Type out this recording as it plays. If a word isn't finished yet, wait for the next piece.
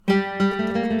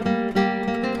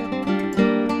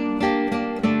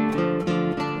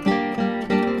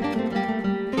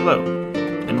Hello,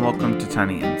 and welcome to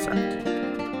Tiny Insect,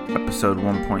 Episode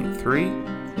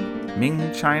 1.3,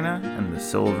 Ming China and the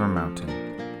Silver Mountain.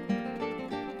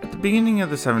 At the beginning of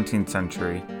the 17th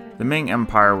century, the Ming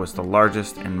Empire was the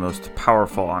largest and most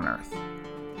powerful on Earth.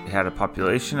 It had a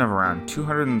population of around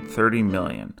 230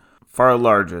 million, far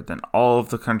larger than all of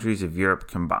the countries of Europe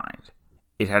combined.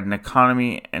 It had an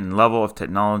economy and level of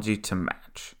technology to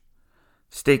match.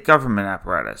 State government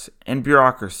apparatus and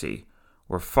bureaucracy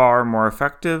were far more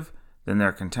effective than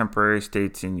their contemporary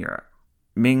states in Europe.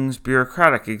 Ming's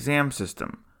bureaucratic exam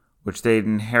system, which they'd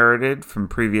inherited from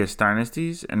previous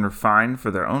dynasties and refined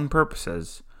for their own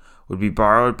purposes, would be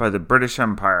borrowed by the British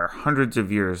Empire hundreds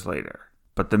of years later.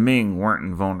 But the Ming weren't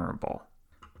invulnerable.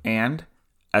 And,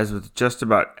 as with just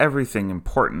about everything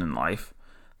important in life,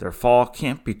 their fall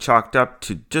can't be chalked up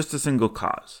to just a single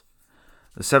cause.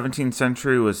 The 17th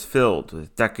century was filled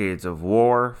with decades of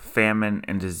war, famine,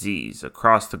 and disease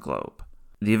across the globe.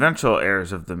 The eventual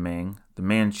heirs of the Ming, the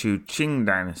Manchu Qing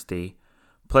dynasty,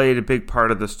 played a big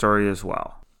part of the story as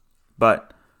well.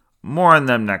 But more on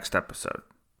them next episode.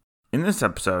 In this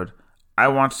episode, I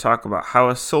want to talk about how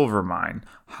a silver mine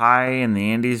high in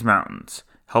the Andes Mountains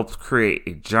helped create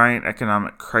a giant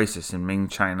economic crisis in Ming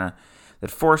China that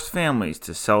forced families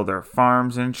to sell their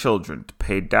farms and children to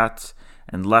pay debts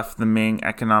and left the Ming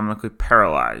economically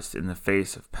paralyzed in the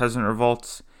face of peasant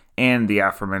revolts and the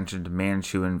aforementioned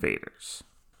Manchu invaders.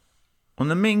 When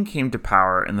the Ming came to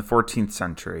power in the 14th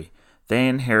century, they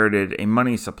inherited a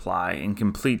money supply in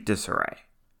complete disarray.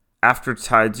 After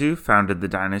Taizu founded the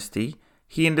dynasty,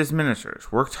 he and his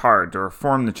ministers worked hard to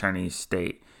reform the Chinese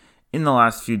state in the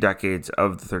last few decades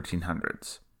of the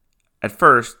 1300s. At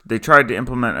first, they tried to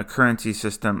implement a currency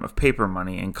system of paper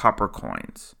money and copper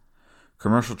coins.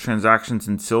 Commercial transactions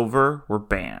in silver were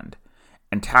banned,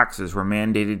 and taxes were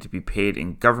mandated to be paid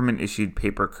in government-issued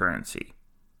paper currency.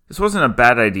 This wasn't a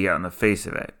bad idea on the face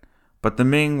of it, but the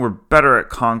Ming were better at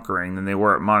conquering than they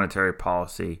were at monetary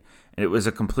policy, and it was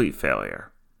a complete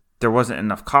failure. There wasn't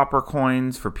enough copper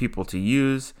coins for people to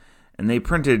use, and they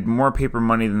printed more paper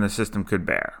money than the system could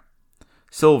bear.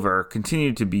 Silver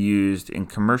continued to be used in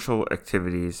commercial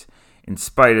activities in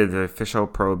spite of the official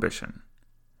prohibition.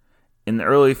 In the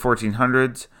early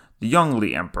 1400s, the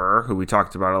Yongle Emperor, who we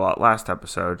talked about a lot last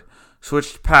episode,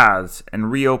 switched paths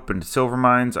and reopened silver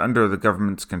mines under the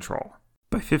government's control.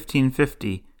 By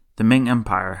 1550, the Ming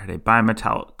Empire had a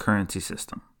bimetallic currency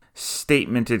system.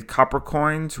 State-minted copper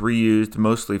coins were used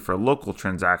mostly for local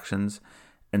transactions,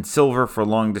 and silver for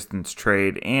long-distance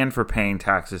trade and for paying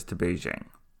taxes to Beijing.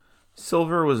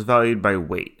 Silver was valued by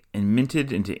weight and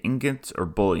minted into ingots or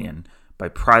bullion by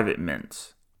private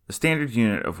mints. The standard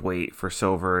unit of weight for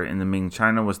silver in the Ming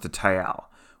China was the tael,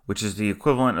 which is the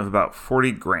equivalent of about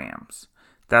 40 grams.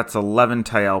 That's 11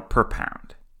 tael per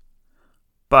pound.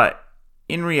 But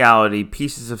in reality,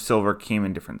 pieces of silver came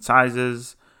in different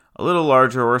sizes, a little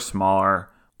larger or smaller,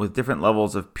 with different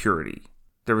levels of purity.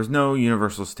 There was no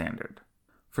universal standard.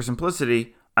 For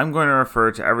simplicity, I'm going to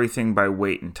refer to everything by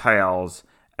weight in taels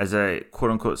as a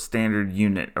quote-unquote standard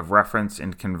unit of reference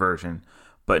and conversion,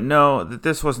 but know that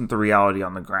this wasn't the reality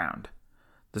on the ground.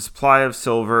 The supply of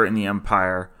silver in the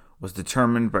empire was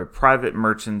determined by private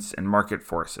merchants and market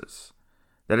forces.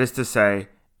 That is to say,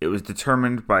 it was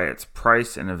determined by its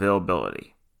price and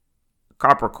availability.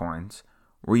 Copper coins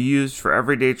were used for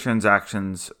everyday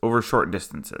transactions over short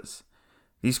distances.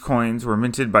 These coins were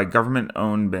minted by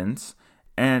government-owned mints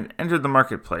and entered the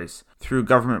marketplace through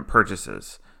government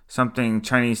purchases, something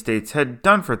Chinese states had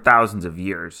done for thousands of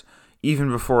years,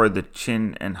 even before the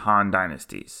Qin and Han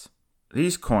dynasties.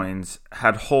 These coins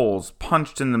had holes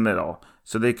punched in the middle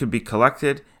so they could be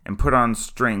collected and put on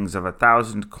strings of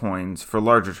 1,000 coins for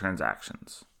larger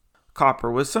transactions.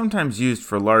 Copper was sometimes used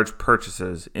for large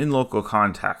purchases in local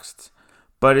contexts,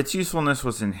 but its usefulness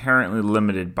was inherently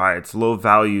limited by its low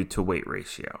value to weight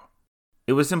ratio.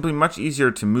 It was simply much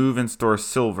easier to move and store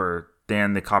silver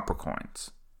than the copper coins.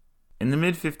 In the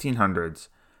mid-1500s,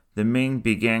 the Ming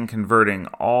began converting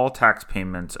all tax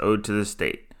payments owed to the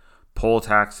state, poll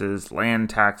taxes, land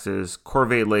taxes,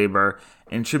 corvée labor,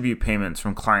 and tribute payments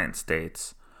from client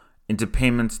states, into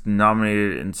payments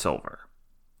denominated in silver.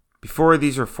 Before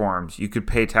these reforms, you could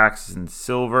pay taxes in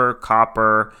silver,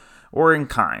 copper, or in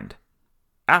kind.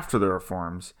 After the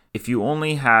reforms, if you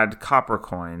only had copper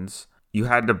coins, you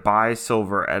had to buy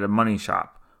silver at a money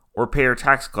shop, or pay your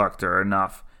tax collector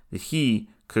enough that he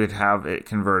could have it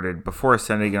converted before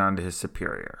sending it on to his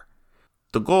superior.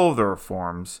 The goal of the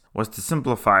reforms was to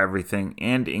simplify everything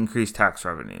and increase tax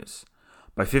revenues.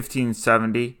 By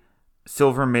 1570,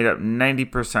 silver made up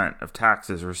 90% of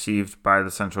taxes received by the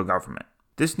central government.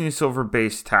 This new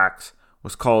silver-based tax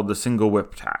was called the single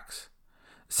whip tax.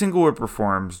 Single whip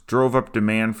reforms drove up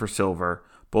demand for silver,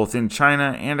 both in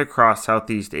China and across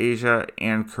Southeast Asia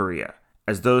and Korea,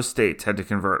 as those states had to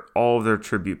convert all of their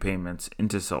tribute payments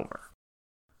into silver.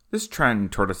 This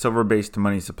trend toward a silver-based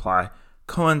money supply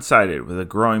coincided with a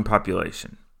growing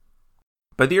population.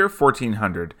 By the year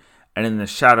 1400, and in the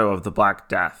shadow of the Black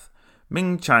Death,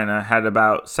 Ming China had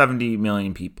about 70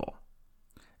 million people.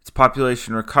 Its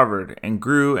population recovered and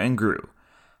grew and grew.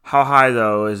 How high,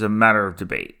 though, is a matter of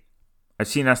debate. I've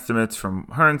seen estimates from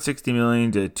 160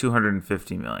 million to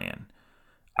 250 million.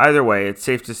 Either way, it's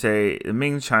safe to say that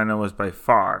Ming China was by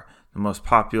far the most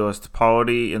populous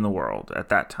polity in the world at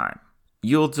that time.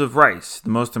 Yields of rice, the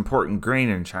most important grain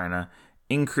in China,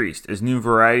 increased as new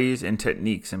varieties and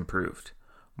techniques improved.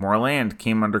 More land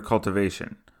came under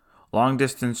cultivation.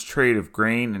 Long-distance trade of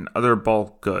grain and other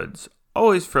bulk goods,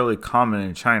 always fairly common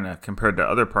in China compared to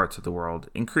other parts of the world,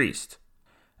 increased.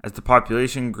 As the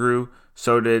population grew,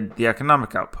 so did the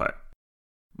economic output.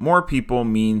 More people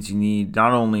means you need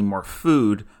not only more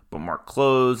food, but more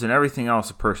clothes and everything else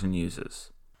a person uses.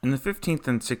 In the 15th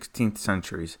and 16th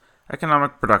centuries,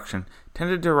 economic production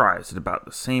tended to rise at about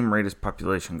the same rate as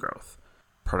population growth.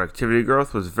 Productivity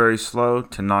growth was very slow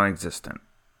to non-existent.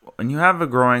 When you have a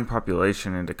growing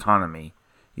population and economy,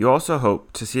 you also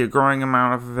hope to see a growing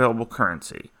amount of available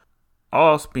currency.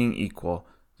 All else being equal,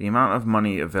 the amount of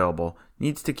money available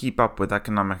needs to keep up with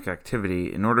economic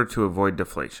activity in order to avoid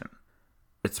deflation.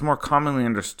 It's more commonly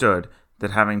understood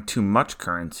that having too much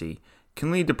currency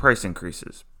can lead to price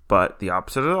increases, but the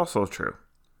opposite is also true.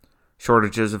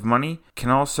 Shortages of money can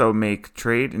also make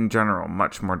trade in general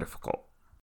much more difficult.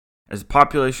 As the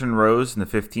population rose in the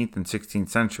 15th and 16th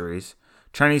centuries,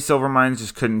 Chinese silver mines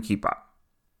just couldn't keep up.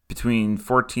 Between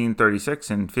 1436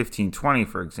 and 1520,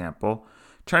 for example,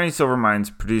 Chinese silver mines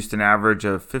produced an average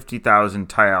of 50,000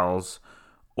 taels,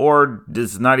 or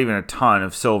is not even a ton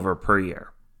of silver per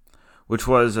year, which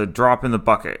was a drop in the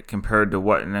bucket compared to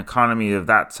what an economy of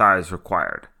that size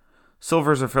required.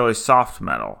 Silver is a fairly soft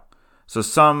metal, so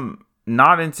some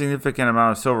not insignificant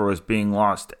amount of silver was being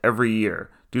lost every year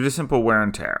due to simple wear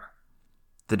and tear.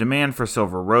 The demand for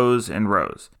silver rose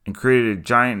and created a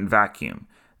giant vacuum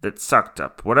that sucked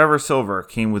up whatever silver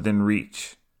came within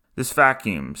reach. This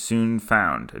vacuum soon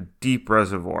found a deep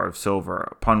reservoir of silver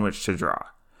upon which to draw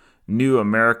new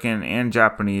American and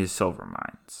Japanese silver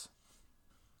mines.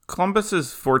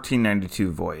 Columbus's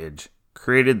 1492 voyage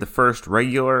created the first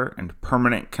regular and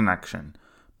permanent connection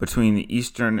between the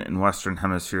eastern and western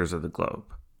hemispheres of the globe.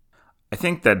 I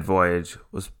think that voyage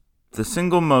was the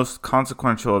single most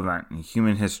consequential event in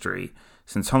human history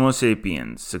since Homo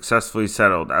sapiens successfully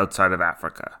settled outside of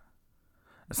Africa.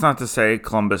 It's not to say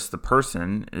Columbus the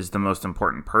person is the most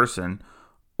important person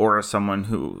or someone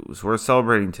who's worth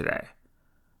celebrating today,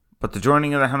 but the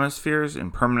joining of the hemispheres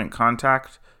in permanent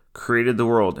contact created the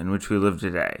world in which we live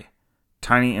today,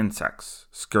 tiny insects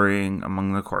scurrying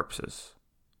among the corpses.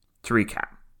 To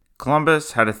recap,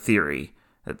 Columbus had a theory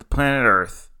that the planet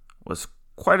Earth was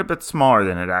quite a bit smaller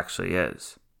than it actually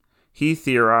is. He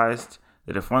theorized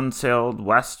that if one sailed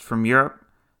west from Europe,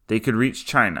 they could reach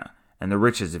China and the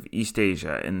riches of East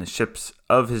Asia in the ships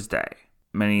of his day.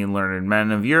 Many learned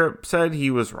men of Europe said he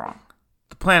was wrong.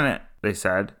 The planet, they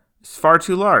said, is far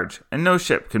too large, and no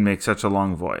ship could make such a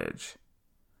long voyage.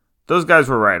 Those guys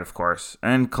were right, of course,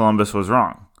 and Columbus was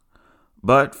wrong.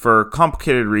 But for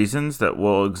complicated reasons that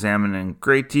we'll examine in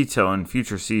great detail in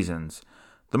future seasons,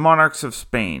 the monarchs of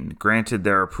Spain granted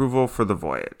their approval for the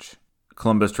voyage.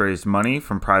 Columbus raised money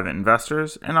from private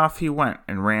investors, and off he went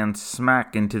and ran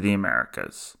smack into the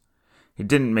Americas. He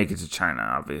didn't make it to China,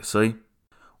 obviously.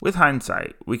 With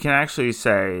hindsight, we can actually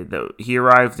say that he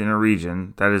arrived in a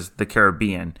region, that is the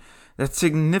Caribbean, that's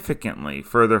significantly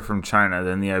further from China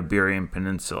than the Iberian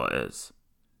Peninsula is.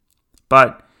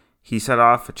 But he set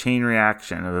off a chain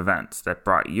reaction of events that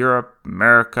brought Europe,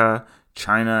 America,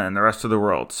 China, and the rest of the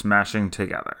world smashing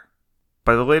together.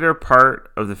 By the later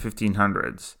part of the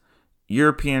 1500s,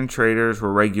 European traders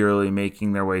were regularly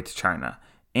making their way to China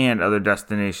and other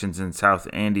destinations in South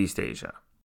and East Asia.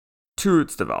 Two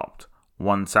routes developed,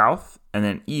 one south and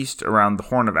then east around the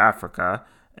Horn of Africa,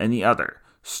 and the other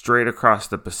straight across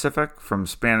the Pacific from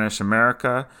Spanish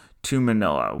America to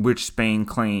Manila, which Spain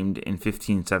claimed in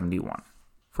 1571.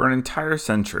 For an entire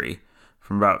century,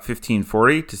 from about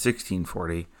 1540 to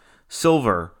 1640,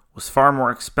 silver was far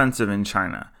more expensive in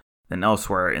China than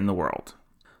elsewhere in the world.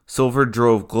 Silver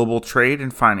drove global trade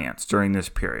and finance during this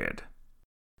period.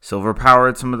 Silver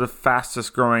powered some of the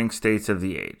fastest growing states of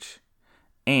the age.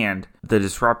 And the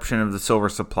disruption of the silver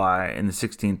supply in the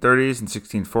 1630s and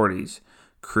 1640s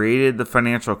created the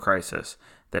financial crisis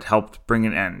that helped bring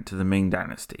an end to the Ming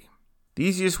Dynasty. The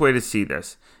easiest way to see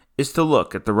this is to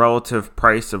look at the relative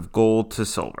price of gold to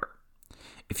silver.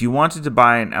 If you wanted to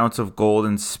buy an ounce of gold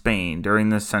in Spain during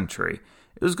this century,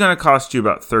 it was going to cost you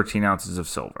about 13 ounces of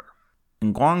silver.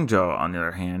 In Guangzhou, on the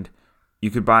other hand, you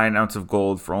could buy an ounce of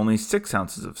gold for only 6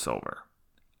 ounces of silver.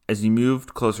 As you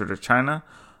moved closer to China,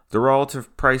 the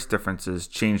relative price differences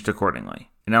changed accordingly.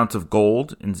 An ounce of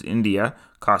gold in India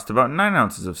cost about 9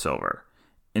 ounces of silver.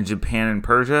 In Japan and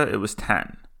Persia, it was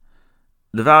 10.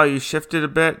 The value shifted a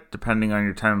bit depending on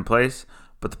your time and place,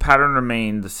 but the pattern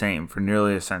remained the same for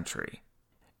nearly a century.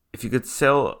 If you could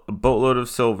sell a boatload of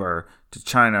silver to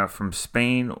China from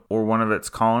Spain or one of its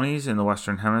colonies in the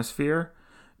Western Hemisphere,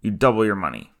 you'd double your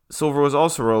money. Silver was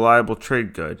also a reliable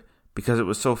trade good because it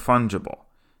was so fungible.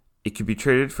 It could be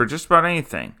traded for just about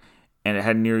anything, and it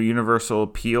had near universal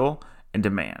appeal and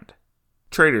demand.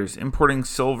 Traders importing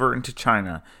silver into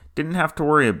China didn't have to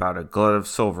worry about a glut of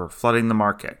silver flooding the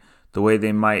market the way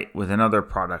they might with another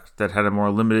product that had a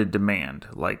more limited demand,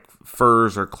 like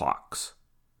furs or clocks.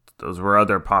 Those were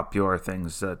other popular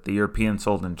things that the Europeans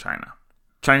sold in China.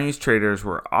 Chinese traders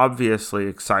were obviously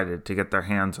excited to get their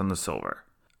hands on the silver.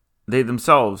 They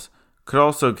themselves could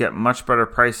also get much better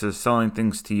prices selling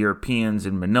things to Europeans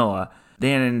in Manila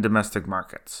than in domestic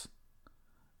markets.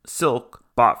 Silk,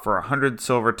 bought for 100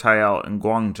 silver tael in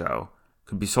Guangzhou,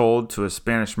 could be sold to a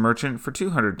Spanish merchant for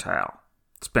 200 tael.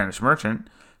 The Spanish merchant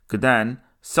could then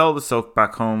sell the silk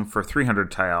back home for 300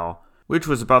 tael, which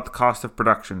was about the cost of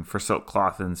production for silk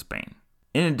cloth in Spain.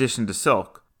 In addition to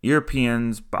silk,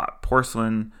 Europeans bought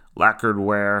porcelain, lacquered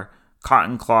ware,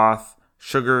 cotton cloth,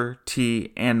 sugar,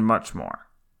 tea, and much more.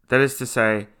 That is to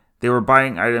say, they were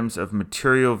buying items of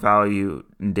material value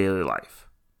in daily life.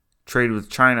 Trade with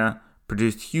China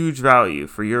produced huge value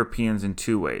for Europeans in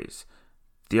two ways: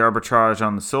 the arbitrage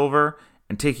on the silver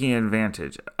and taking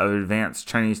advantage of advanced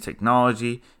Chinese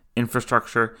technology,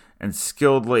 infrastructure, and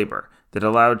skilled labor that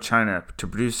allowed China to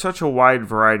produce such a wide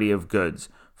variety of goods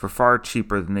for far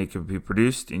cheaper than they could be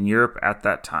produced in Europe at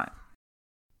that time.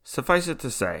 Suffice it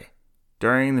to say,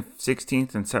 during the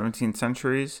 16th and 17th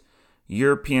centuries,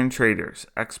 European traders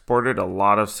exported a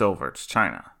lot of silver to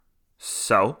China.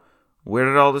 So, where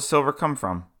did all the silver come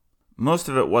from? Most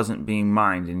of it wasn't being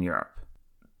mined in Europe.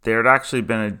 There had actually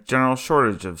been a general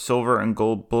shortage of silver and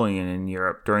gold bullion in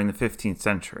Europe during the 15th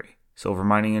century. Silver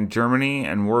mining in Germany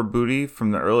and war booty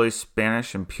from the early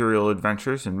Spanish imperial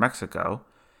adventures in Mexico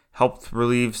helped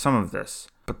relieve some of this,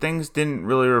 but things didn't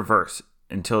really reverse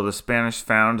until the Spanish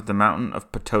found the mountain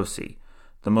of Potosi,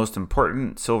 the most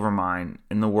important silver mine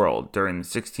in the world during the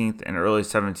 16th and early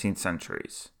 17th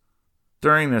centuries.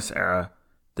 During this era,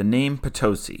 the name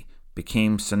Potosi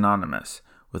became synonymous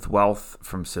with wealth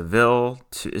from Seville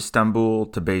to Istanbul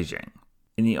to Beijing.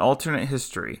 In the alternate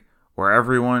history, where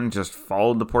everyone just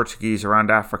followed the Portuguese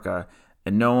around Africa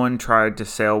and no one tried to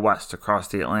sail west across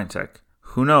the Atlantic,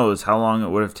 who knows how long it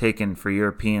would have taken for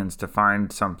Europeans to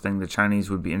find something the Chinese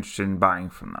would be interested in buying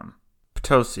from them.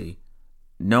 Potosi,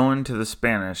 known to the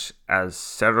Spanish as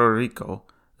Cerro Rico,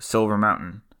 the Silver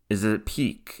Mountain, is a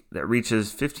peak that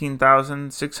reaches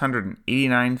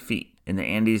 15,689 feet in the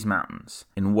Andes Mountains,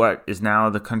 in what is now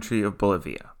the country of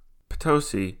Bolivia.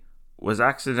 Potosi was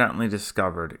accidentally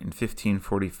discovered in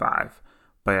 1545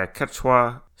 by a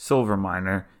Quechua silver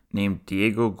miner named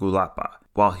Diego Gulapa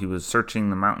while he was searching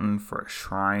the mountain for a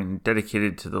shrine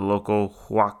dedicated to the local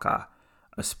Huaca,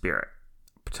 a spirit.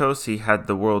 Potosi had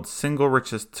the world's single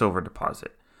richest silver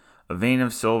deposit, a vein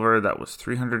of silver that was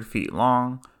 300 feet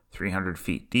long, 300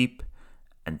 feet deep,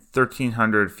 and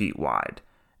 1,300 feet wide,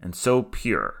 and so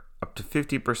pure, up to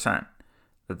 50%,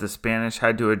 that the Spanish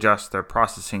had to adjust their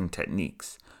processing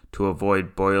techniques to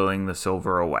avoid boiling the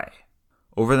silver away.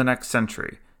 Over the next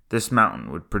century, this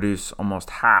mountain would produce almost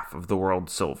half of the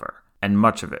world's silver, and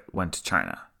much of it went to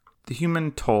China. The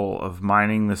human toll of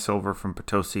mining the silver from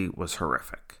Potosi was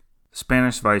horrific. The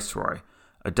Spanish viceroy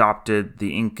adopted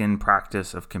the Incan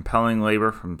practice of compelling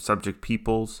labor from subject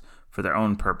peoples for their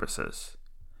own purposes.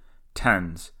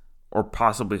 Tens, or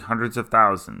possibly hundreds of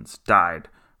thousands, died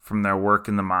from their work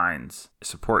in the mines,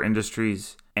 support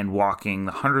industries, and walking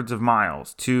the hundreds of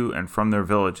miles to and from their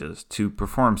villages to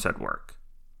perform said work.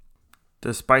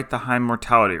 Despite the high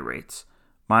mortality rates,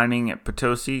 mining at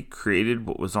Potosi created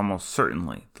what was almost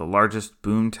certainly the largest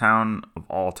boom town of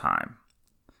all time.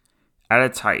 At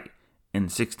its height, in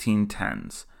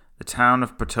 1610s, the town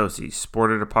of Potosi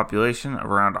sported a population of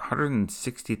around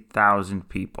 160,000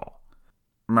 people.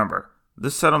 Remember,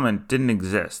 this settlement didn't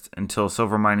exist until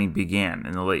silver mining began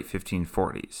in the late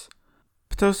 1540s.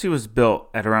 Potosi was built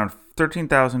at around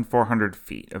 13,400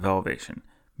 feet of elevation,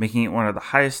 making it one of the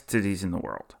highest cities in the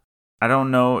world. I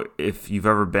don't know if you've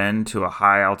ever been to a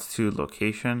high-altitude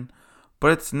location,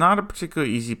 but it's not a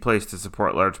particularly easy place to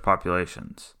support large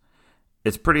populations.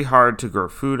 It's pretty hard to grow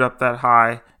food up that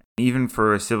high, even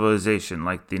for a civilization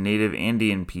like the native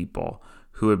Andean people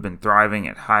who had been thriving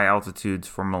at high altitudes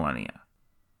for millennia.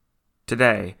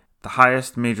 Today, the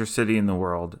highest major city in the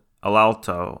world, El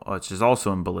Alto, which is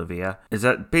also in Bolivia, is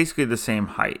at basically the same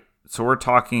height. So we're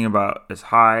talking about as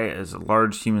high as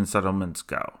large human settlements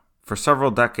go. For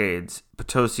several decades,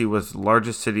 Potosi was the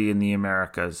largest city in the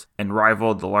Americas and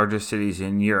rivaled the largest cities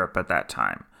in Europe at that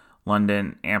time,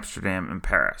 London, Amsterdam, and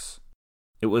Paris.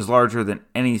 It was larger than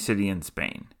any city in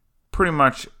Spain. Pretty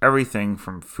much everything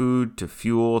from food to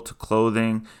fuel to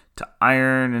clothing to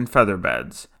iron and feather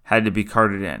beds had to be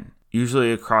carted in,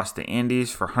 usually across the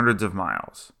Andes for hundreds of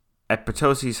miles. At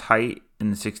Potosi's height in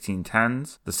the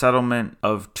 1610s, the settlement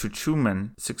of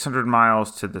Tucumán, 600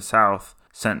 miles to the south,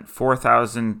 sent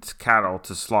 4,000 cattle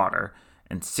to slaughter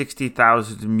and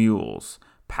 60,000 mules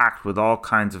packed with all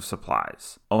kinds of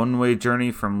supplies. A one-way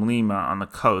journey from Lima on the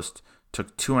coast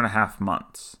took 2.5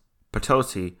 months.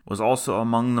 Potosi was also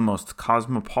among the most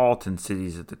cosmopolitan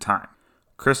cities at the time.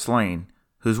 Chris Lane,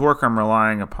 whose work I'm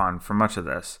relying upon for much of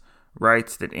this,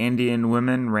 writes that Andean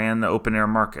women ran the open-air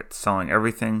markets, selling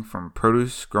everything from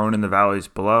produce grown in the valleys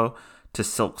below to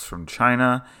silks from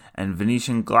China and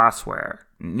Venetian glassware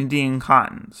and Indian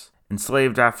cottons.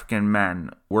 Enslaved African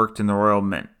men worked in the royal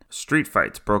mint. Street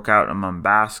fights broke out among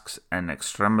Basques and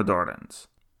Extremadurans.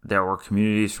 There were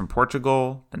communities from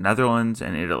Portugal, the Netherlands,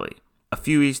 and Italy. A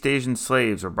few East Asian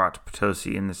slaves were brought to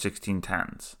Potosi in the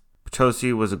 1610s.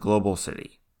 Potosi was a global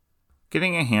city.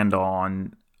 Getting a handle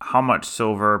on how much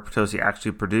silver Potosi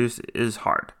actually produced is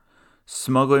hard.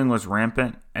 Smuggling was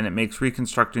rampant, and it makes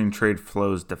reconstructing trade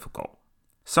flows difficult.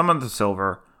 Some of the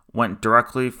silver went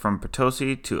directly from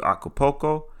Potosi to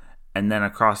Acapulco and then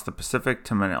across the Pacific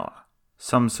to Manila.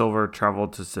 Some silver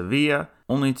traveled to Sevilla,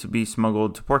 only to be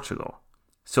smuggled to Portugal.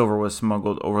 Silver was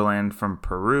smuggled overland from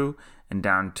Peru and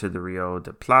down to the Rio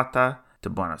de Plata, to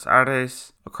Buenos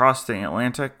Aires, across the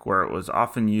Atlantic, where it was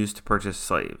often used to purchase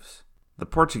slaves. The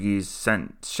Portuguese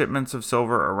sent shipments of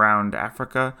silver around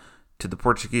Africa to the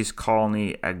Portuguese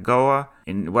colony at Goa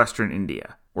in western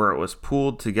India, where it was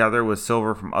pooled together with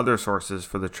silver from other sources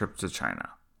for the trip to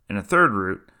China. In a third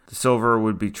route, the silver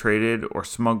would be traded or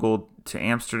smuggled to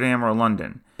Amsterdam or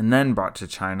London, and then brought to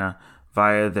China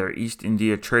via their East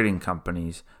India trading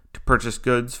companies to purchase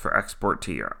goods for export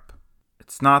to Europe.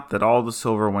 It's not that all the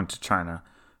silver went to China,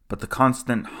 but the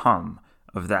constant hum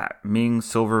of that Ming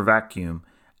silver vacuum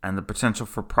and the potential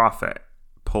for profit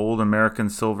pulled American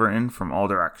silver in from all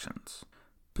directions.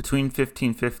 Between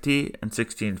 1550 and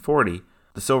 1640,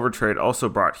 the silver trade also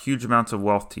brought huge amounts of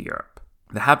wealth to Europe.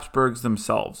 The Habsburgs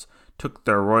themselves took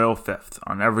their royal fifth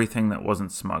on everything that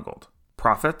wasn't smuggled.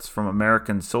 Profits from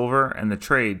American silver and the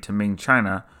trade to Ming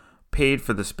China paid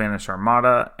for the Spanish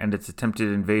Armada and its attempted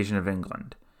invasion of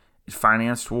England. It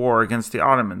financed war against the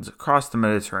Ottomans across the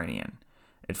Mediterranean.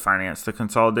 It financed the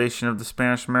consolidation of the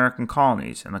Spanish-American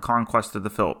colonies and the conquest of the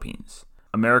Philippines.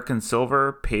 American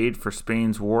silver paid for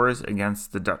Spain's wars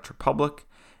against the Dutch Republic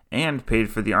and paid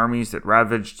for the armies that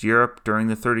ravaged Europe during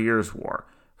the 30 Years' War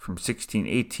from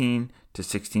 1618 to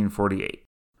 1648.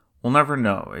 We'll never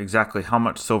know exactly how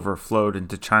much silver flowed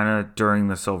into China during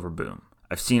the silver boom.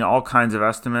 I've seen all kinds of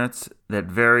estimates that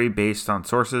vary based on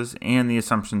sources and the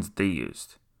assumptions they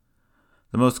used.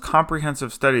 The most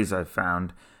comprehensive studies I've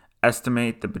found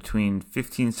estimate that between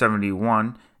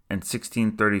 1571 and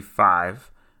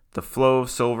 1635, the flow of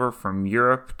silver from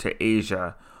Europe to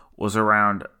Asia was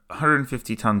around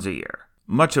 150 tons a year,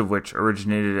 much of which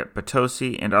originated at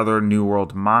Potosi and other New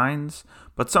World mines,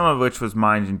 but some of which was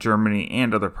mined in Germany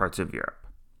and other parts of Europe.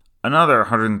 Another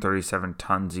 137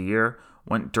 tons a year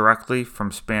went directly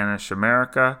from Spanish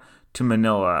America to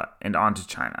Manila and on to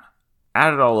China.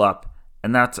 Add it all up,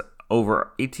 and that's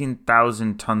over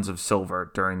 18,000 tons of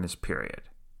silver during this period.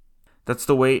 That's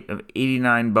the weight of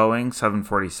 89 Boeing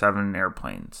 747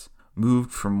 airplanes,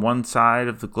 moved from one side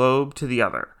of the globe to the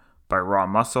other by raw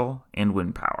muscle and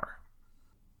wind power.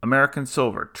 American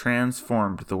silver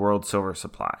transformed the world's silver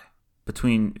supply.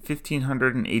 Between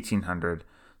 1500 and 1800,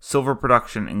 silver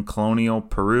production in colonial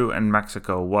Peru and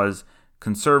Mexico was,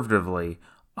 conservatively,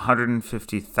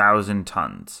 150,000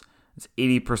 tons. That's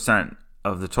 80%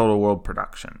 of the total world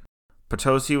production.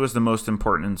 Potosi was the most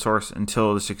important source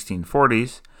until the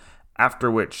 1640s, after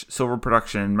which silver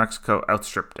production in Mexico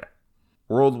outstripped it.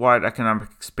 Worldwide economic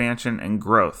expansion and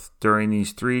growth during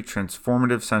these three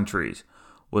transformative centuries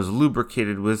was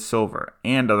lubricated with silver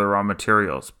and other raw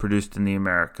materials produced in the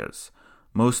Americas,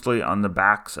 mostly on the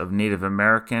backs of Native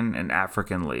American and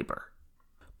African labor.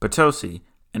 Potosi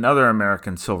and other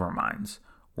American silver mines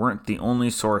weren't the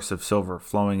only source of silver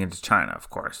flowing into China,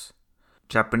 of course.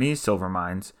 Japanese silver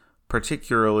mines,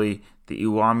 particularly the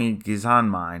Iwami Gizan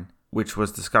mine, which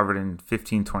was discovered in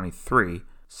 1523,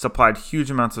 supplied huge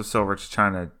amounts of silver to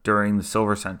China during the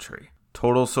Silver Century.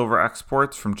 Total silver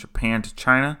exports from Japan to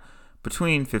China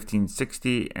between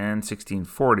 1560 and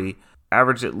 1640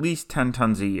 averaged at least 10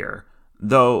 tons a year,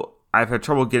 though I've had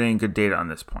trouble getting good data on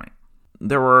this point.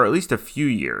 There were at least a few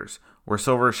years where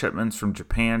silver shipments from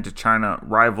Japan to China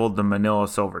rivaled the Manila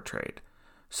silver trade,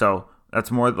 so that's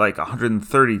more like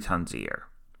 130 tons a year.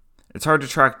 It's hard to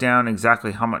track down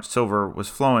exactly how much silver was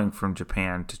flowing from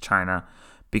Japan to China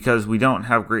because we don't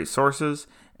have great sources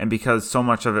and because so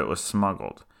much of it was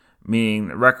smuggled, meaning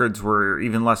that records were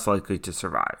even less likely to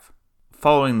survive.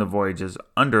 Following the voyages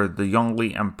under the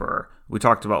Yongle Emperor we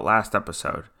talked about last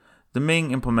episode, the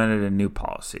Ming implemented a new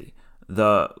policy,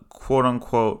 the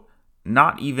quote-unquote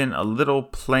 "not even a little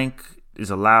plank is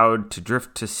allowed to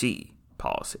drift to sea"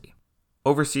 policy.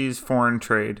 Overseas foreign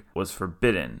trade was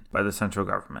forbidden by the central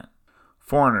government.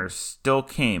 Foreigners still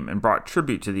came and brought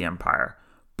tribute to the empire,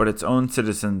 but its own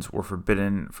citizens were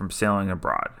forbidden from sailing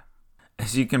abroad.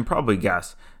 As you can probably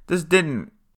guess, this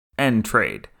didn't end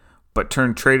trade, but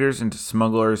turned traders into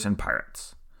smugglers and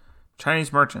pirates.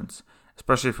 Chinese merchants,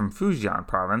 especially from Fujian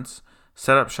province,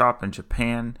 set up shop in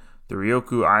Japan, the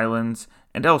Ryukyu Islands,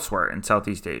 and elsewhere in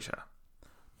Southeast Asia.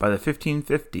 By the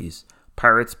 1550s,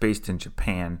 pirates based in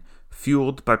Japan,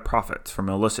 fueled by profits from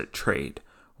illicit trade,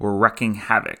 were wreaking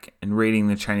havoc and raiding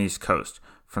the Chinese coast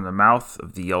from the mouth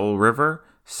of the Yellow River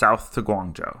south to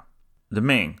Guangzhou. The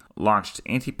Ming launched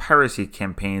anti-piracy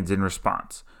campaigns in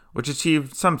response, which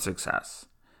achieved some success.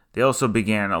 They also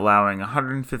began allowing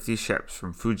 150 ships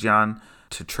from Fujian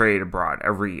to trade abroad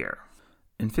every year.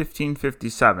 In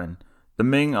 1557, the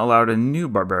Ming allowed a new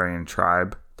barbarian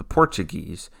tribe, the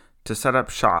Portuguese, to set up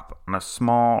shop on a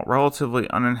small, relatively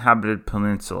uninhabited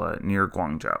peninsula near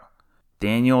Guangzhou. The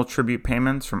annual tribute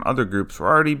payments from other groups were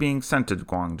already being sent to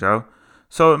Guangzhou,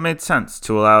 so it made sense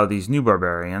to allow these new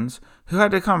barbarians, who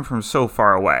had to come from so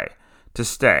far away, to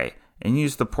stay and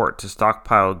use the port to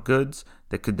stockpile goods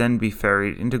that could then be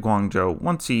ferried into Guangzhou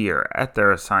once a year at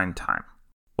their assigned time.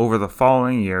 Over the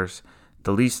following years,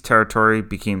 the leased territory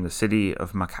became the city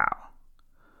of Macau.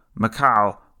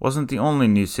 Macau wasn't the only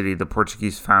new city the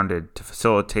Portuguese founded to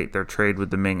facilitate their trade with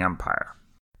the Ming Empire.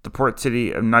 The port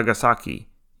city of Nagasaki,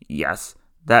 yes,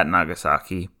 that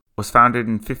Nagasaki, was founded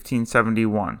in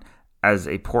 1571 as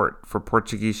a port for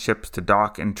Portuguese ships to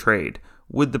dock and trade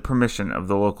with the permission of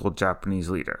the local Japanese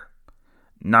leader.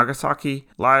 Nagasaki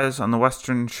lies on the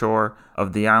western shore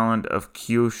of the island of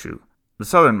Kyushu, the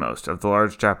southernmost of the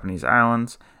large Japanese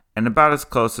islands, and about as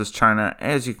close as China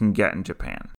as you can get in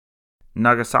Japan.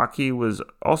 Nagasaki was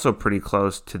also pretty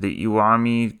close to the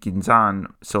Iwami Ginzan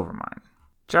silver mine.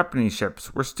 Japanese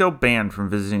ships were still banned from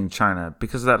visiting China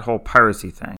because of that whole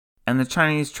piracy thing, and the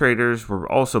Chinese traders were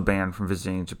also banned from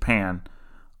visiting Japan,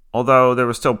 although there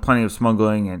was still plenty of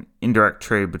smuggling and indirect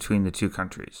trade between the two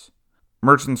countries.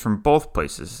 Merchants from both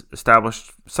places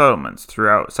established settlements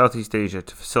throughout Southeast Asia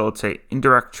to facilitate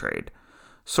indirect trade,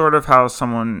 sort of how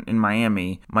someone in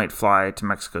Miami might fly to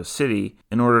Mexico City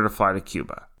in order to fly to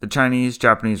Cuba. The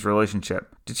Chinese-Japanese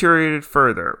relationship deteriorated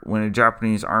further when a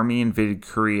Japanese army invaded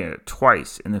Korea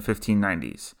twice in the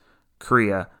 1590s,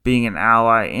 Korea being an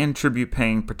ally and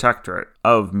tribute-paying protectorate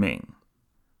of Ming.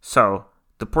 So,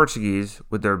 the Portuguese,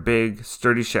 with their big,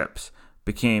 sturdy ships,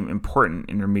 became important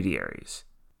intermediaries.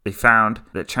 They found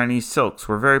that Chinese silks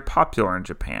were very popular in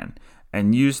Japan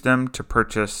and used them to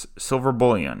purchase silver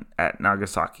bullion at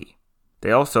Nagasaki.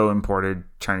 They also imported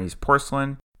Chinese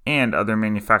porcelain and other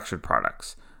manufactured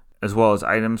products, as well as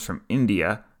items from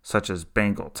India, such as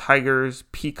Bengal tigers,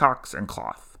 peacocks, and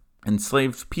cloth.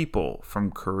 Enslaved people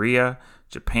from Korea,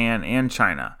 Japan, and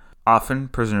China, often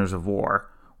prisoners of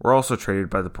war, were also traded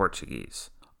by the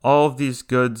Portuguese. All of these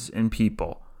goods and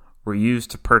people were used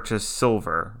to purchase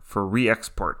silver for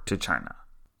re-export to China.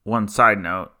 One side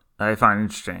note that I find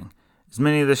interesting is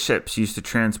many of the ships used to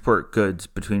transport goods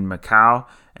between Macau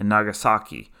and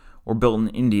Nagasaki were built in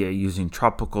India using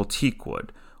tropical teak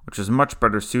wood, which was much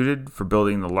better suited for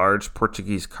building the large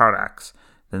Portuguese carracks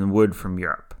than wood from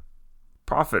Europe.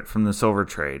 Profit from the silver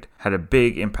trade had a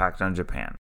big impact on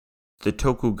Japan. The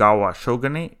Tokugawa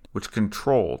shogunate, which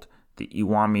controlled the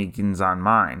Iwami Ginzan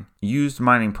mine, used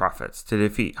mining profits to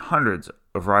defeat hundreds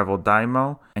of rival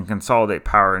daimyo and consolidate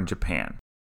power in Japan,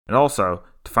 and also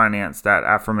to finance that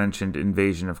aforementioned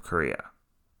invasion of Korea.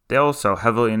 They also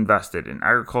heavily invested in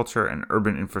agriculture and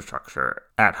urban infrastructure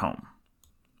at home.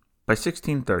 By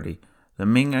 1630, the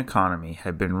Ming economy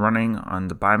had been running on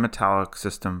the bimetallic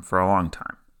system for a long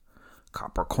time.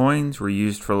 Copper coins were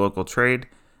used for local trade,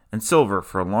 and silver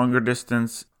for longer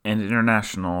distance and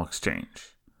international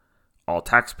exchange. All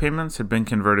tax payments had been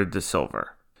converted to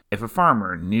silver. If a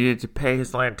farmer needed to pay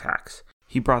his land tax,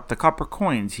 he brought the copper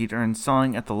coins he'd earned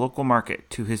selling at the local market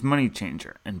to his money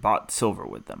changer and bought silver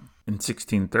with them. In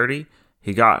 1630,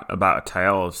 he got about a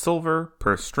tael of silver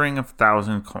per string of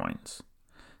 1,000 coins.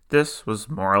 This was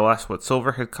more or less what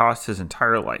silver had cost his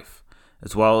entire life,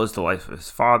 as well as the life of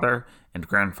his father and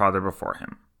grandfather before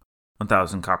him.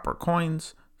 1,000 copper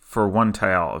coins for 1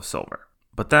 tael of silver.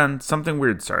 But then something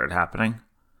weird started happening.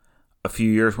 A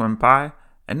few years went by,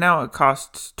 and now it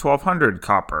costs 1,200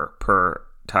 copper per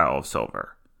tael of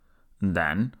silver. And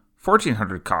then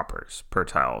 1,400 coppers per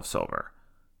tael of silver.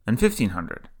 And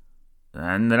 1,500.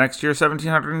 Then the next year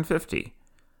 1,750.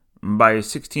 By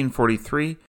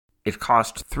 1643, it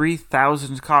cost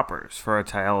 3,000 coppers for a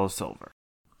tael of silver.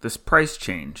 This price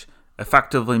change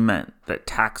effectively meant that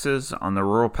taxes on the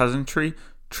rural peasantry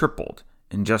tripled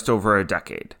in just over a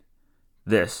decade.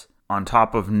 This, on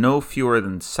top of no fewer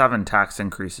than 7 tax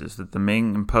increases that the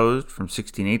Ming imposed from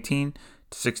 1618 to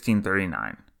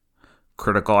 1639.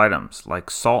 Critical items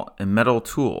like salt and metal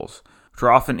tools, which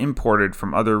were often imported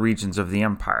from other regions of the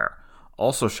empire,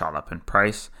 also shot up in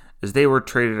price as they were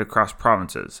traded across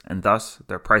provinces, and thus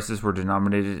their prices were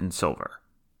denominated in silver.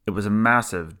 It was a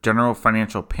massive general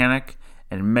financial panic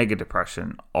and mega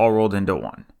depression all rolled into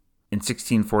one. In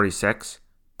 1646,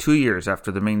 2 years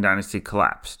after the Ming Dynasty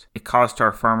collapsed, it cost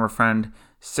our farmer friend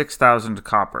 6,000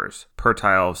 coppers per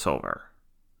tael of silver.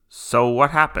 So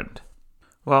what happened?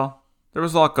 Well, there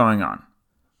was a lot going on.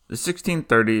 The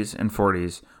 1630s and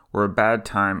 40s were a bad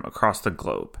time across the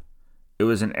globe. It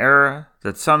was an era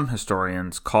that some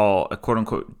historians call a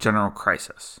quote-unquote general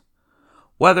crisis.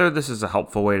 Whether this is a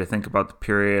helpful way to think about the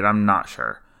period, I'm not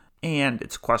sure, and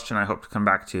it's a question I hope to come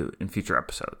back to in future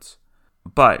episodes.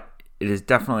 But it is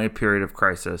definitely a period of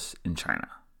crisis in China.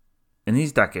 In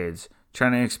these decades,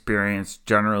 China experienced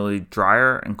generally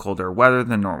drier and colder weather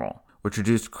than normal, which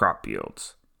reduced crop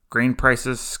yields. Grain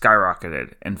prices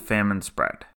skyrocketed and famine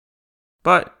spread.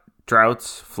 But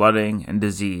droughts, flooding, and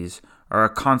disease are a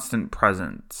constant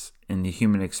presence in the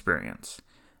human experience,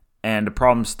 and a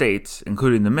problem states,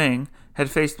 including the Ming, had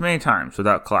faced many times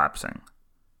without collapsing.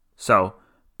 So,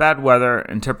 bad weather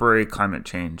and temporary climate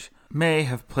change may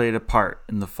have played a part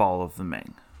in the fall of the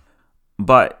Ming.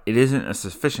 But it isn't a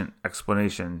sufficient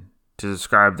explanation to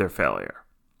describe their failure.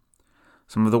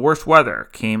 Some of the worst weather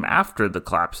came after the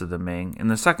collapse of the Ming in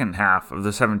the second half of the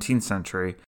 17th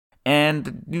century, and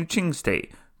the new Qing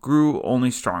state grew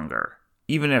only stronger,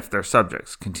 even if their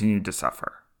subjects continued to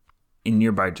suffer. In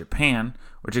nearby Japan,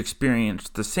 which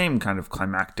experienced the same kind of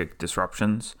climactic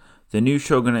disruptions, the new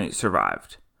shogunate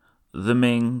survived. The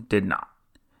Ming did not.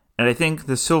 And I think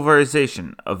the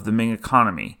silverization of the Ming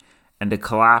economy and a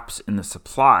collapse in the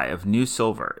supply of new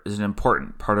silver is an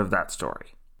important part of that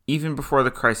story. Even before the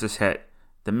crisis hit,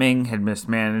 the Ming had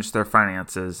mismanaged their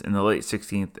finances in the late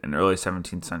 16th and early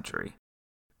 17th century.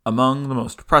 Among the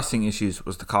most pressing issues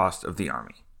was the cost of the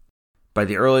army. By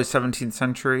the early 17th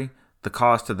century, the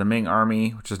cost of the Ming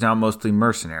army, which was now mostly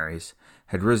mercenaries,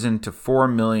 had risen to 4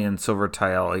 million silver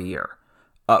tael a year,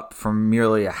 up from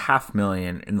merely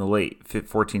 500,000 in the late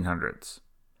 1400s.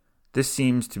 This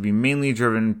seems to be mainly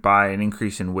driven by an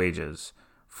increase in wages,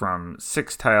 from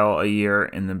 6 tael a year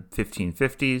in the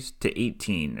 1550s to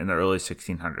 18 in the early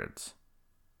 1600s.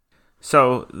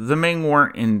 So, the Ming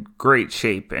weren't in great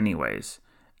shape anyways,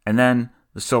 and then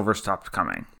the silver stopped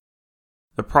coming.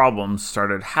 The problems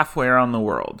started halfway around the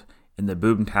world in the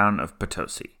boomtown of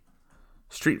Potosi.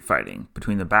 Street fighting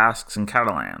between the Basques and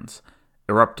Catalans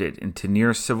erupted into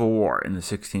near civil war in the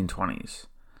 1620s.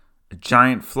 A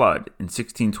giant flood in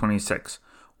 1626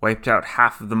 wiped out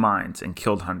half of the mines and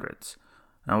killed hundreds.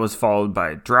 That was followed by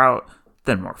a drought,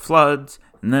 then more floods,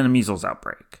 and then a measles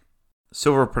outbreak.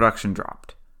 Silver production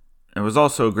dropped. There was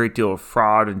also a great deal of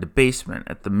fraud and debasement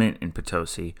at the mint in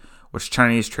Potosi, which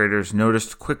Chinese traders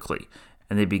noticed quickly,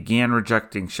 and they began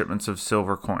rejecting shipments of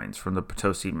silver coins from the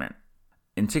Potosi mint.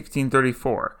 In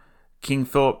 1634, King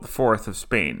Philip IV of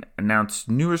Spain announced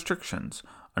new restrictions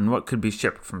on what could be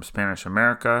shipped from Spanish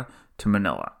America to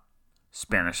Manila.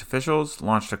 Spanish officials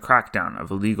launched a crackdown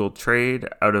of illegal trade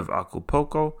out of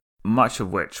Acapulco, much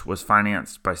of which was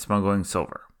financed by smuggling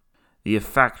silver. The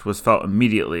effect was felt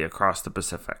immediately across the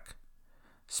Pacific.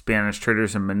 Spanish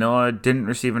traders in Manila didn't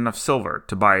receive enough silver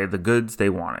to buy the goods they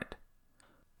wanted.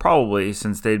 Probably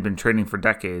since they'd been trading for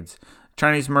decades,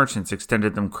 Chinese merchants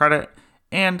extended them credit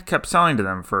and kept selling to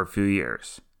them for a few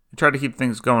years. They tried to keep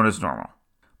things going as normal.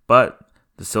 But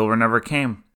the silver never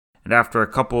came, and after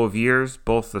a couple of years,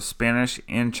 both the Spanish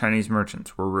and Chinese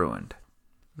merchants were ruined.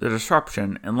 The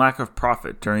disruption and lack of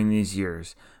profit during these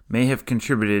years may have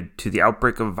contributed to the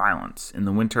outbreak of violence in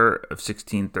the winter of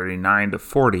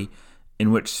 1639-40,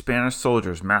 in which Spanish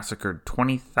soldiers massacred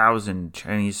 20,000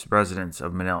 Chinese residents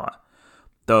of Manila,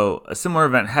 though a similar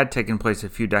event had taken place a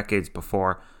few decades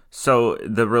before, so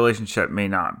the relationship may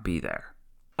not be there.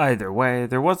 Either way,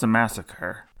 there was a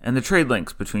massacre, and the trade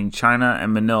links between China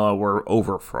and Manila were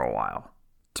over for a while.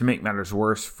 To make matters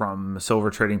worse from a silver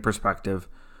trading perspective,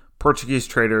 Portuguese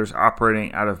traders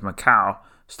operating out of Macau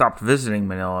stopped visiting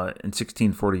Manila in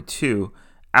 1642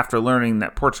 after learning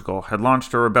that Portugal had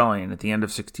launched a rebellion at the end of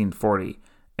 1640,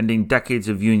 ending decades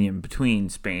of union between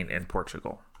Spain and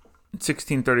Portugal. In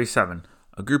 1637,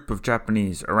 a group of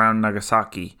Japanese around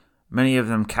Nagasaki, many of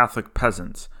them Catholic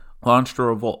peasants, launched a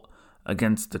revolt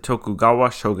against the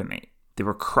Tokugawa shogunate. They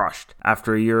were crushed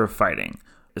after a year of fighting.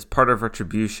 As part of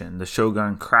retribution, the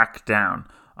shogun cracked down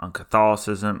on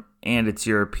Catholicism and its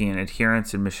European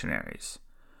adherents and missionaries.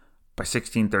 By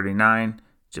 1639,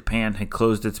 Japan had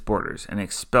closed its borders and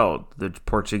expelled the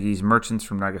Portuguese merchants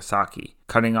from Nagasaki,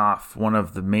 cutting off one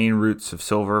of the main routes of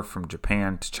silver from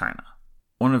Japan to China.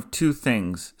 One of two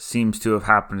things seems to have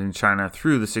happened in China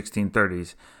through the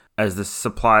 1630s as the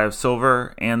supply of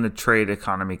silver and the trade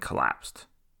economy collapsed.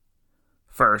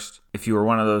 First, if you were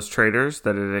one of those traders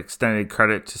that had extended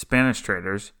credit to Spanish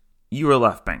traders, you were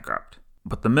left bankrupt.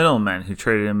 But the middlemen who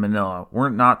traded in Manila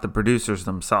weren't not the producers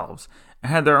themselves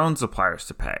and had their own suppliers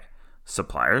to pay.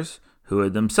 Suppliers who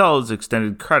had themselves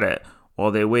extended credit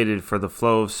while they waited for the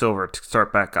flow of silver to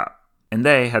start back up. And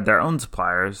they had their own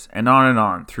suppliers, and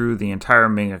on through the entire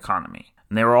Ming economy.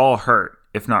 And they were all hurt,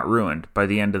 if not ruined, by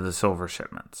the end of the silver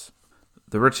shipments.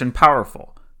 The rich and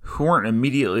powerful, who weren't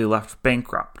immediately left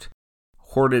bankrupt,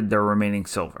 hoarded their remaining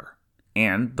silver.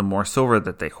 And the more silver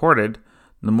that they hoarded,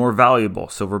 the more valuable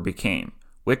silver became,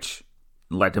 which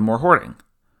led to more hoarding.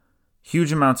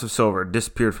 Huge amounts of silver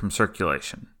disappeared from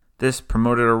circulation. This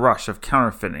promoted a rush of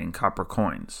counterfeiting copper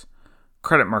coins.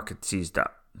 Credit markets seized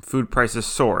up, food prices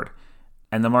soared,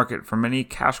 and the market for many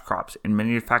cash crops and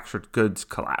manufactured goods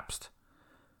collapsed.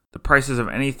 The prices of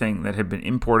anything that had been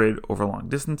imported over long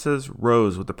distances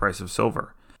rose with the price of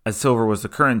silver, as silver was the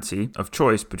currency of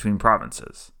choice between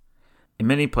provinces. In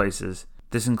many places,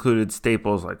 this included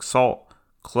staples like salt,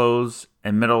 clothes,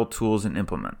 and metal tools and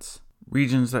implements.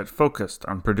 Regions that focused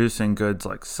on producing goods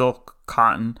like silk,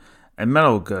 cotton, and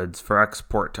metal goods for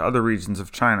export to other regions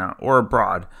of China or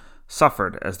abroad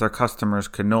suffered as their customers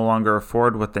could no longer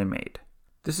afford what they made.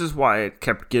 This is why it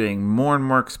kept getting more and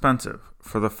more expensive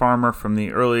for the farmer from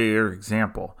the earlier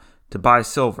example to buy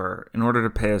silver in order to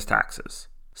pay his taxes.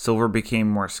 Silver became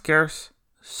more scarce,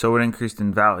 so it increased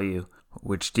in value,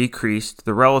 which decreased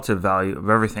the relative value of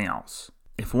everything else.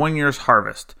 If 1 year's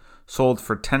harvest sold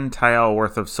for 10 tael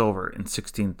worth of silver in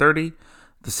 1630,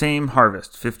 the same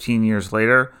harvest 15 years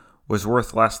later was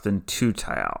worth less than 2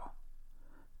 tael.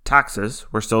 Taxes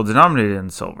were still denominated in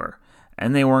silver,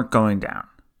 and they weren't going down.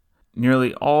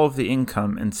 Nearly all of the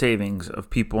income and savings of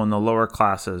people in the lower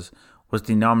classes was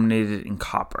denominated in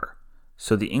copper,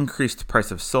 so the increased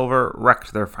price of silver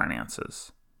wrecked their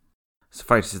finances.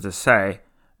 Suffice it to say,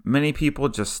 many people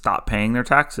just stopped paying their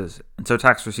taxes, and so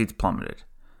tax receipts plummeted.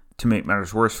 To make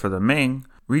matters worse for the Ming,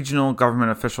 regional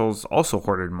government officials also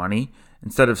hoarded money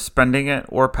instead of spending it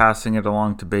or passing it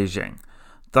along to Beijing,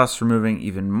 thus removing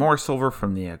even more silver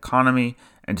from the economy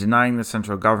and denying the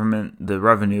central government the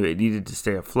revenue it needed to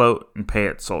stay afloat and pay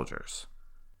its soldiers.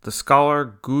 The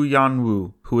scholar Gu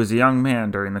Yanwu, who was a young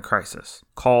man during the crisis,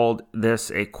 called this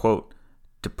a, quote,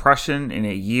 depression in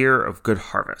a year of good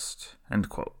harvest, end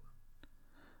quote.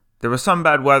 There was some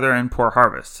bad weather and poor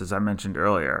harvests, as I mentioned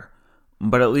earlier,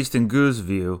 but at least in Gu's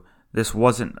view, this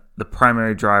wasn't the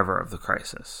primary driver of the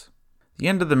crisis. The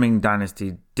end of the Ming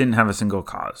Dynasty didn't have a single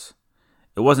cause.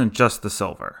 It wasn't just the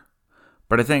silver.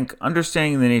 But I think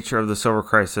understanding the nature of the silver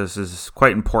crisis is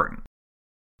quite important.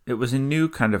 It was a new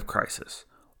kind of crisis,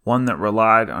 one that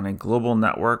relied on a global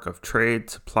network of trade,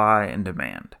 supply, and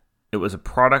demand. It was a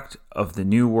product of the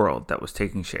new world that was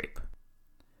taking shape.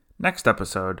 Next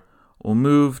episode, we'll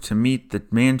move to meet the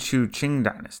Manchu Qing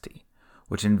dynasty,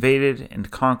 which invaded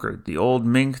and conquered the old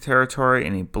Ming territory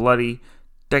in a bloody,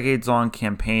 decades-long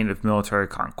campaign of military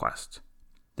conquest.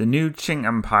 The new Qing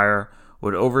Empire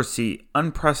would oversee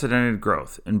unprecedented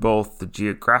growth in both the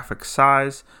geographic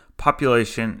size,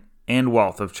 population, and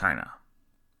wealth of China.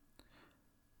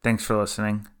 Thanks for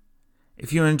listening.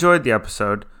 If you enjoyed the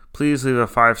episode, please leave a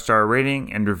 5-star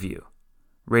rating and review.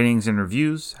 Ratings and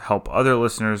reviews help other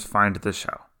listeners find the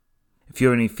show. If you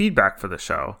have any feedback for the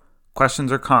show,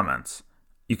 questions or comments,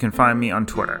 you can find me on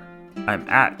Twitter. I'm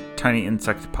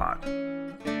 @TinyInsectPod.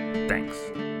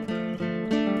 Thanks.